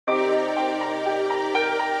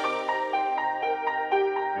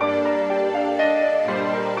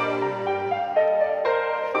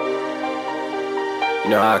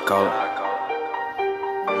know how I call it.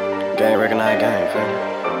 Gang recognize gang, feel me?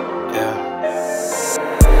 Yeah.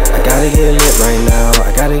 I gotta get lit right now.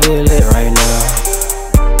 I gotta get lit right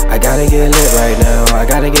now. I gotta get lit right now. I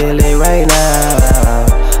gotta get lit right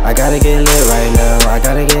now. I gotta get lit right now. I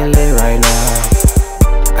gotta get lit right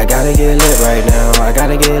now. I gotta get lit right now. I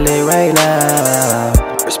gotta get lit right now.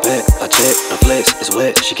 Respect, I check, no flex, it's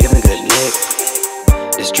wet, she giving good neck.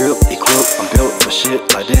 This drip, equipped, I'm built for shit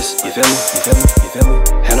like this, you feel me, you feel me, you feel me?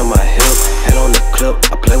 Hand on my hip, hand on the clip,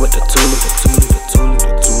 I play with the tool.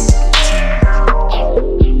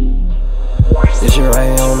 This shit right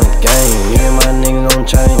here on the game, me and my niggas on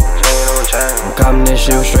chain. I'm copping this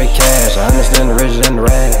shit with straight cash, I understand the riches and the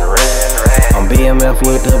rag. I'm BMF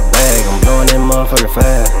with the bag, I'm blowing that motherfucker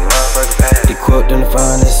fast. Equipped in the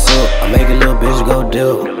finest suit, I make a little bitch go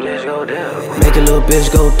dip. Make a little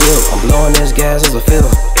bitch go dip, I'm blowing this gas as a fill.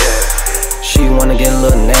 She wanna get a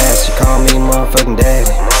little nasty, call me motherfucking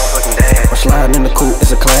daddy. I'm sliding in the coupe,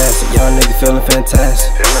 it's a classic, young nigga feeling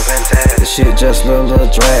fantastic. This shit just a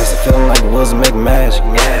little drastic, feeling like it was making magic.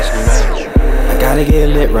 I gotta get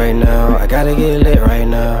lit right now, I gotta get lit right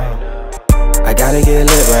now. I gotta get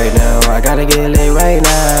lit right now, I gotta get lit right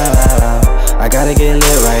now. I gotta get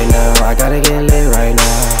lit right now, I gotta get lit right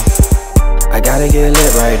now. I gotta get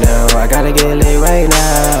lit right now, I gotta get lit right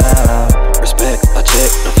now. Respect, I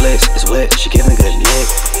check, no flex, it's wet, she giving good neck.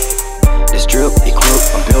 This drip,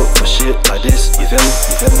 equipped, I'm built for shit like this, you feel me,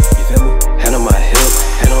 you feel me, you feel me? Hand on my hip,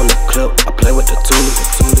 hand on the clip, I